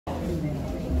Okay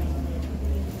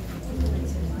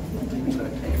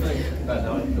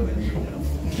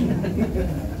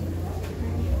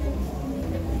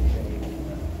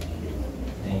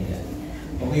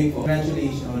po,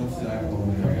 congratulations to our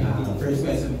owner. First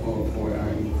question po for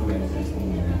our influencers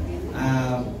muna.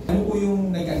 Ano po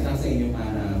yung nag-attract sa inyo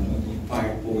para maging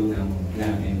part po ng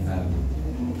GLAM FAB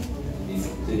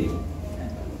today?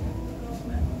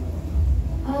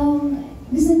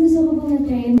 Gusto ko pong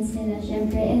na-try nila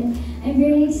syempre, and I'm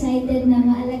very excited na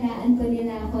maalagaan ko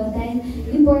nila ako dahil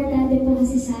importante po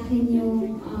kasi sa akin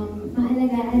yung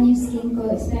maalagaan yung skin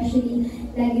ko, especially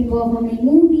lagi po ako may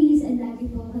movies and lagi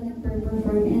po ako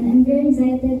nag-perform, and I'm very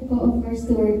excited po of course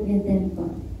to work with them po.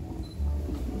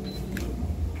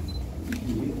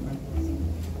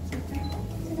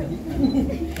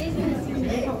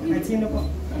 Sino po?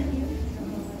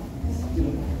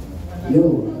 Yo,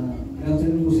 good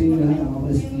afternoon po sa inyo lahat. Ako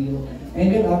pala si KIYO. And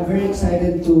yun, I'm very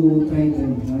excited to try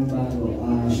them ng bago.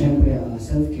 Siyempre,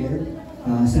 self-care,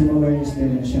 self-awareness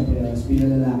din. Siyempre,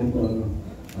 bilang lalaki po,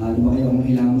 lumaki akong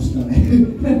hilamos lang.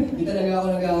 Hindi talaga ako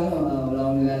wala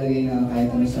akong nilalagay na kahit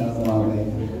ano sa kumaway.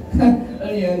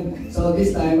 Ano yun? So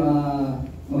this time,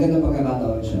 magandang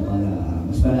pagkakataon siya para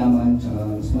mas malaman, tsaka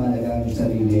mas mahalagaan yung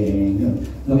sarili. And yun,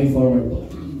 looking forward po.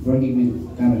 Working with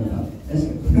GLAM FAB. Let's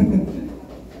go.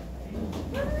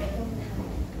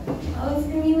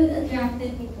 For me, what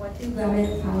attracted me to GLAM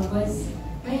FAB was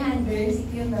my handler, si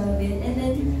Kuya Melvin. And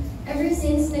then, ever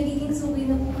since, nagiging suwi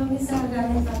na po kami sa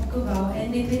GLAM FAB Cubao,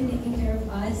 and they've been taking care of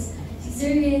us. Si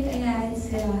Sir Rick, ayan,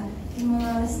 sila, yung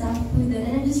mga staff po doon.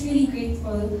 And I'm just really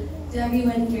grateful to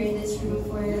everyone here in this room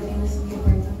for letting us be a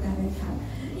part of GLAM FAB.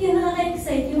 Yeah,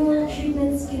 nakaka-excite yung mga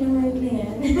treatments kinamahal na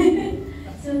yan.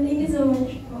 So, thank you so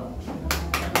much po.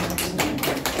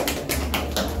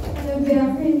 Hello, good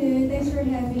afternoon. Thanks for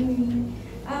having me.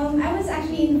 I was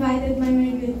actually invited by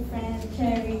my good friend,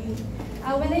 Cherry.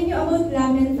 When I knew about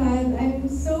GLAM FAB, I'm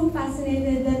so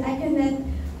fascinated that I cannot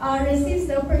receive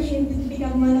the opportunity to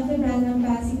become one of the brand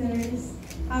ambassadors,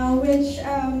 which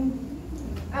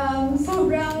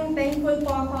sobrang thankful po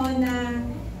ako na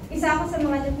isa ako sa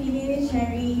mga napili ni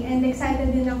Cherry, and excited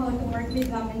din ako to work with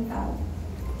GLAM FAB.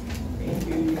 Thank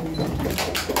you.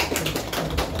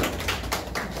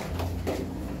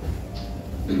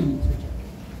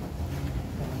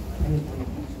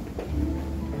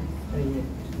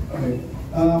 Okay.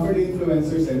 For the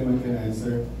influencers, anyone can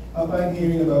answer. Upon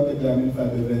hearing about the GLAM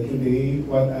FAB event today,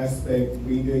 what aspect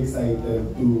made you excited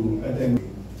to attend?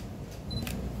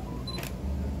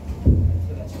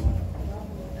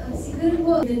 Siguro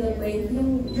po,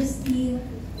 yung just the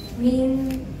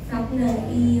main fact na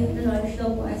i-launch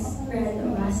daw po as brand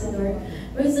ambassador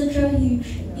was such a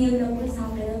huge deal na po sa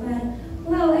akin. Parang,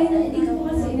 wow, hindi ko po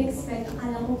kasi in-expect.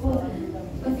 Akala ko po,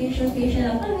 facial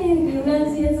lang. Ano yung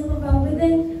siya sa Cubao? But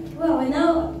then, wow,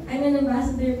 now I'm an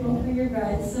ambassador po for your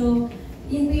brand. So,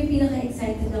 yun po yung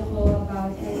pinaka-excited ako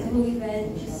about. And the whole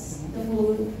event, just the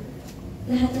whole,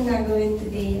 lahat ng gagawin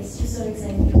today is just so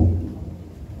exciting.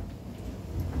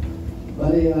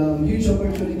 Bale, huge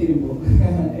opportunity rin po.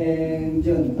 And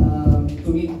yun, to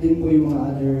meet din po yung mga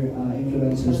other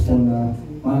influencers po na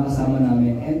mga kasama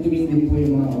namin. And to meet din po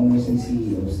yung mga owners and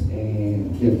CEOs.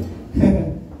 And yun.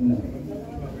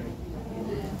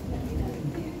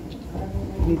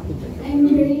 I'm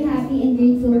very happy and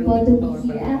grateful po to be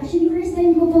here. Actually, first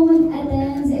time ko po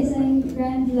mag-attend sa isang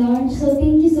grand launch. So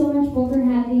thank you so much po for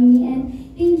having me. And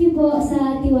thank you po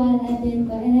sa tiwala din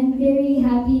po. And I'm very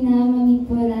happy na ma-meet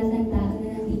po lahat ng tao na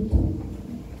nandito.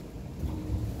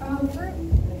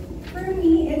 For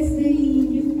me, it's the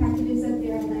new packages that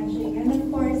they are launching. And of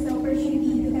course, the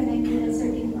opportunity to connect with a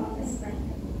certain office brand.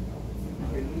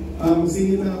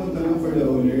 Sige na akong tanong for the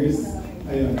owners.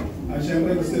 Ayun.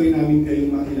 Siyempre gusto rin namin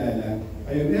kayong makilala.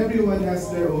 Ayun, everyone has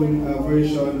their own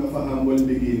version of a humble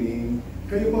beginning.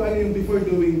 Kayo po, ano yung before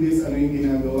doing this, ano yung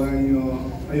ginagawa nyo?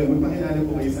 Ayun, magpakilala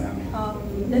po kayo sa amin.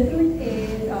 The truth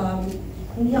is,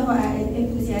 hindi ako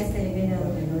enthusiast talaga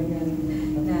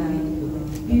na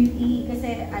beauty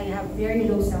kasi I have very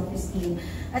low self-esteem.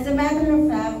 As a matter of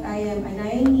fact, I am a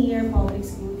 9-year public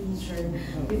school teacher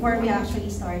before we actually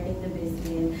started the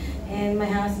business. And my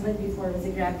husband before was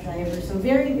a Grab driver, so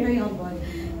very, very humble.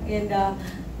 And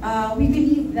we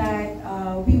believe that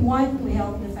we want to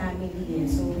help the family.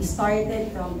 So we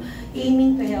started from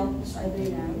aiming to help each other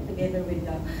now, together with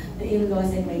the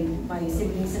in-laws and my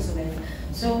siblings as well.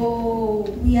 So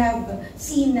we have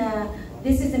seen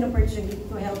this is an opportunity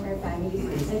to help our family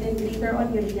first. And then later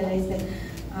on, we realized that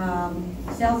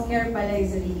self-care pala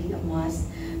is really a must.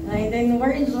 And then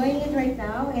we're enjoying it right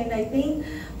now. And I think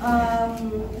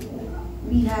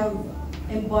we have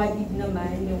embodied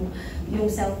naman yung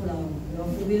self-love. You know?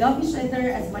 We love each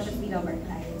other as much as we love our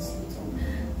clients. So,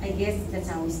 I guess that's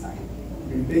how we start.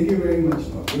 Okay, thank you very much.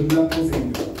 Good luck po sa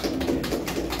inyo.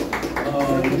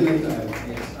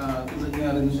 Yes, tulad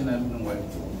nga rin yung sinabi ng wife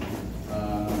ko,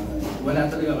 wala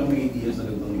talaga kami idea sa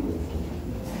ganitong negosyo.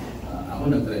 Ako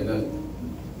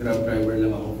Grab driver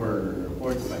lang ako for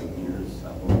 4 to 5 years.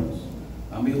 Tapos,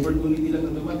 may opportunity lang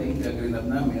na dumating, kaya grinab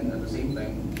namin. At the same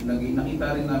time,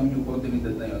 nakita rin namin yung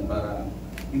oportunidad na yun para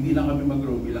hindi lang kami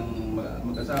mag-grow bilang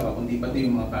mag-asawa, kundi pati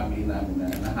yung mga family namin na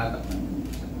nahatak namin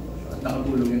sa negosyo. At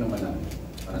nakatulong yun naman namin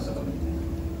para sa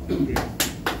pamilya.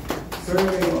 Sir,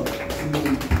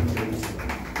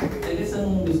 I guess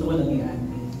ang gusto ko lang i-add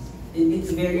is,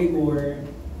 it's very core,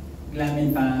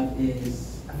 GLAM FAB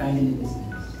is a family business.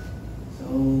 So,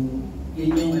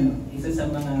 yun yung isa sa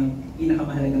mga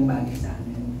pinakamahalagang bagay sa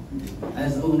amin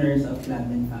as owners of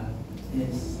GLAM FAB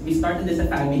is we started as a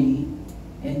family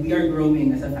and we are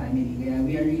growing as a family. Kaya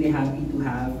we are really happy to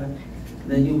have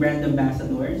the new brand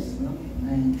ambassadors, no?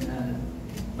 And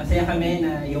masaya kami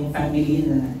na yung family,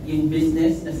 na yung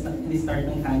business na start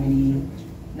ng family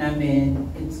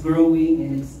namin, it's growing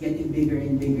and it's getting bigger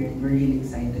and bigger, and we're really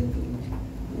excited to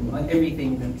on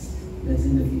everything that's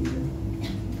in the future.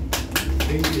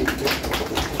 thank you.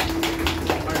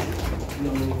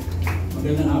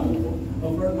 Magandang hapon po.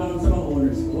 Sa mga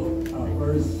owners po,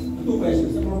 first, 2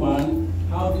 questions. Number 1,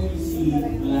 how do you see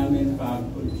GLAM FAB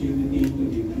contributing to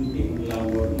the beauty and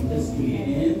glamour industry?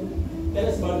 And tell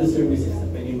us about the services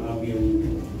na pwede ma-avail.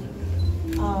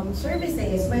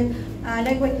 Services, well,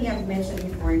 like what we have mentioned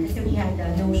before, kasi we had the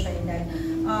notion that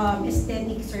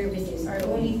aesthetic services are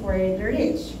only for the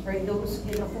rich, for those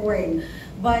who can afford.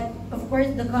 But of course,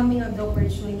 the coming of the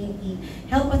opportunity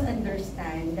help us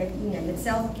understand that that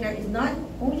self-care is not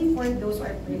only for those who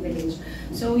are privileged.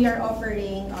 So we are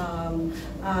offering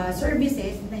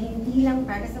services na hindi lang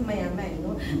para sa mayaman,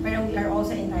 no? Parang we are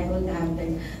also entitled to have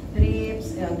the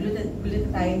drips,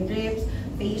 glutathione drips,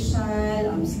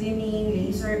 facial, slimming,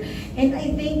 laser, and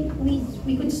I think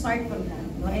we could start from that,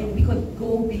 no? And we could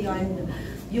go beyond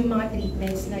yung mga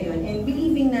treatments na yun, and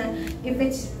believing na if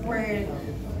it's for,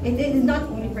 it is not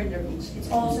only for the rich, it's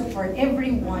also for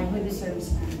everyone who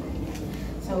deserves that.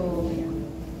 So, yeah.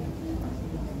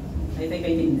 I think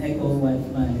I can echo what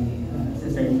my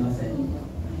sister said.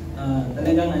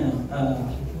 Talagang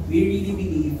we really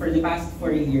believe for the past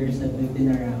 4 years that we've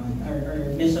been around,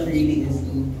 our mission really is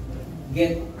to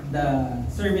get the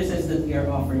services that we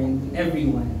are offering to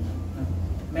everyone.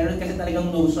 Meron kasi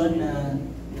talagang notion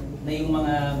na yung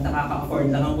mga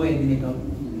nakaka-afford lang ang pwede nito.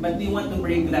 But we want to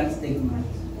break that stigma.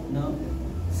 No?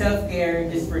 Self-care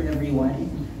is for everyone.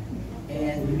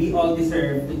 And we all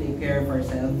deserve to take care of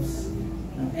ourselves.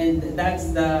 And that's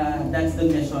the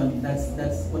mission.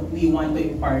 That's what we want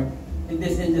to impart in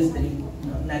this industry.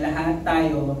 Na lahat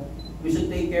tayo, we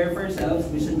should take care of ourselves,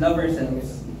 we should love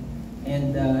ourselves,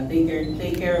 and take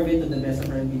care of it to the best of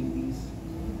our abilities.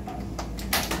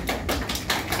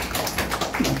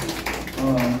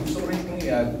 Gusto ko rin kong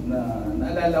i-add na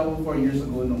naalala ko 4 years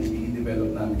ago nung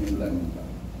i-develop namin yung GLAM FAB.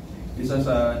 Isa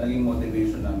sa naging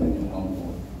motivation namin yung mom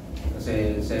ko.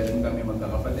 Kasi 7 kami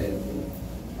magkakapatid.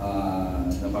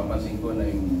 Napapansin ko na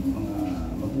yung mga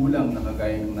magulang na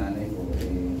kagaya ng nanay ko,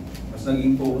 mas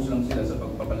naging focus lang sila sa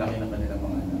pagpapalaki ng kanilang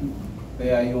mga anak.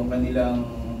 Kaya yung kanilang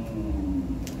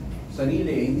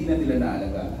sarili, hindi na nila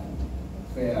naalagaan.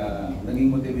 Kaya naging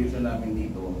motivation namin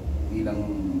dito bilang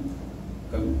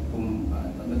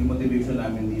naging motivation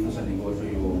namin dito sa negosyo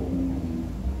yung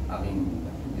aking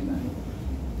dinay.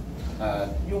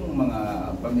 At yung mga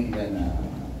pamilya na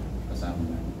kasama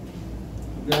namin.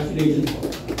 Congratulations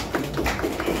po.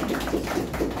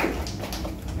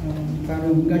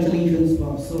 Congratulations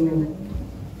po. So,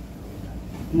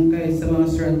 kaya sa mga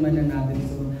strandman na natin,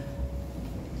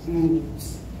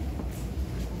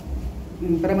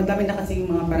 para madami na kasi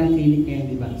yung mga parang clinic ngayon,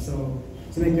 di ba? So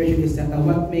my question is that,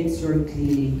 what makes your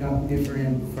clinic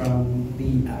different from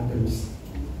the others?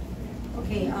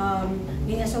 Okay,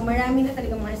 yun nga, so marami na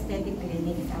talaga mga aesthetic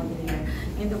clinics out there.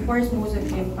 And of course, most of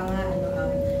them pa nga,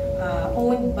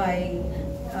 owned by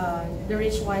the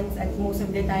rich ones, at most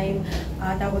of the time,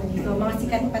 tawag dito, mga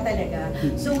sikat pa talaga.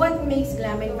 So what makes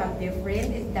GLAM FAB different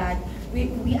is that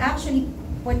we actually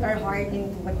put our heart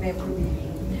into whatever we do.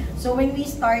 So when we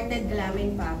started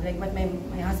GLAM FAB, like what my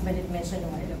husband had mentioned a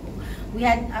while ago, we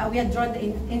had drawn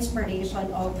the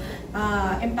inspiration of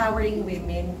empowering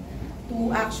women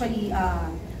to actually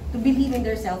to believe in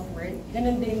their self-worth.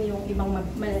 Ganun din yung ibang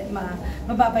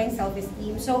mababa yung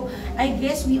self-esteem. So I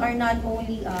guess we are not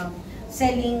only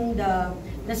selling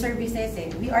the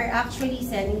services, we are actually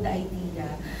selling the idea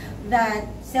that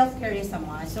self-care is a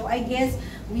must. So I guess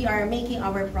we are making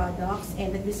our products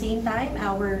and at the same time,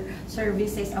 our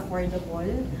services affordable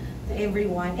to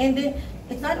everyone. And then,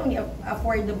 it's not only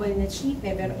affordable and cheap,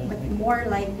 but more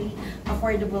likely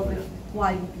affordable with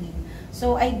quality.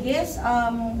 So I guess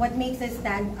what makes us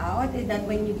stand out is that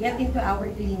when you get into our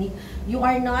clinic, you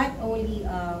are not only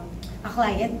a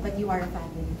client, but you are a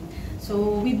family.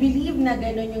 So we believe na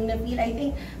gano'n yung na-feel. I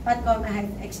think Pat COMA has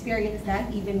experienced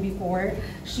that even before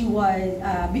she was,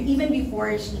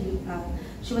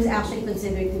 she was actually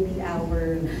considered to be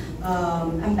our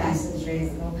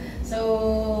ambassadress. No?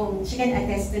 So she can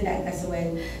attest to that as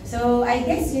well. So I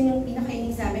guess yun yung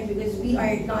pinakainig sa amin because we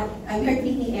are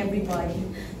treating everybody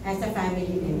as a family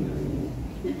member.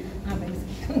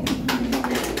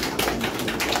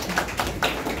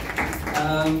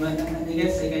 I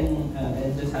guess I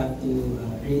just have to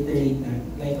reiterate that,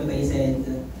 like what I said,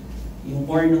 yung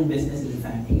core ng business is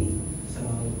family. So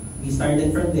we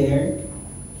started from there.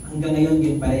 Hanggang ngayon,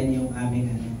 yun pa rin yung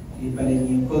aming, yun pa rin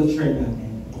yung culture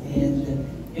namin. And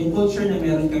yung culture na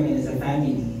meron kami as a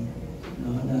family,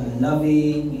 no, na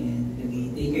loving and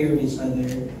we take care of each other,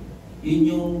 yun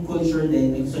yung culture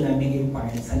din na gusto namin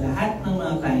impart sa lahat ng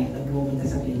mga client na pumunta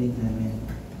sa clinic namin.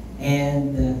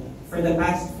 And for the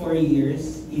past 4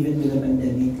 years, even with the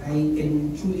pandemic, I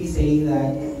can truly say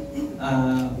that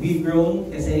we've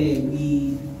grown kasi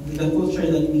the culture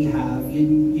that we have,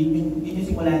 yun yung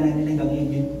simula natin hanggang ngayon,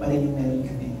 yun pa rin yung meron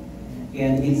kami.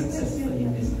 Kaya naging successful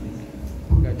yung business.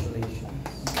 Congratulations.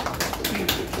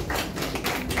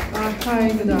 Hi,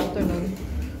 good afternoon.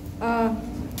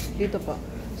 Dito po.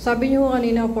 Sabi niyo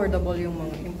kanina affordable yung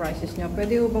prices niya.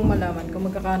 Pwede mo bang malaman kung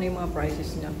magkakano yung mga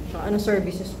prices niya? So, ano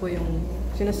services po yung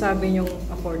sinasabi niyong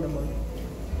affordable?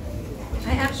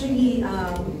 I actually,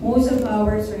 most of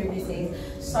our services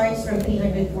starts from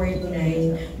 349,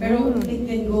 pero it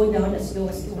can go down as low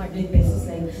as 200 pesos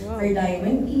like for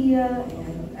Diamond Kia,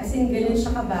 as in ganun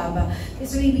siya kababa.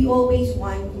 Kasi we always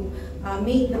want to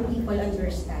make the people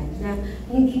understand na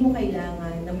hindi mo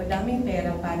kailangan na madaming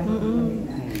pera para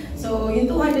magpapaganda. So yung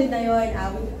 200 na yun,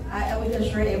 I would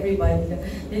assure everybody that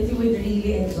you would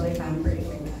really enjoy pampering.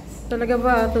 Talaga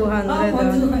ba 200?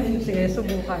 Oh, 200. Sige,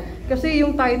 subukan. Kasi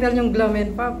yung title yung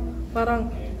GLAM FAB, parang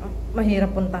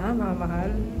mahirap puntahan, mahal.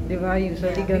 Di ba?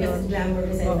 Usually ganun. Because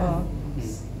glamorous and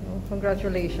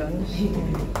congratulations.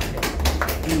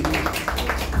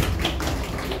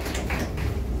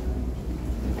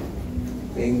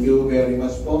 Thank you very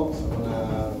much po sa mga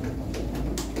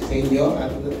sa inyo.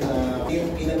 At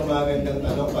yung pinakamagandang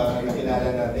tanong para nakilala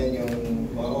natin yung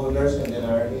mga owners and then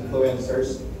our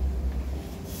influencers.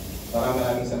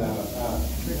 Maraming salamat.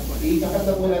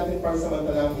 Ikakanta po natin para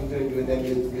samantalang interview, then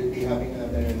we'll be having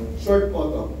another short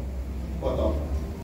photo.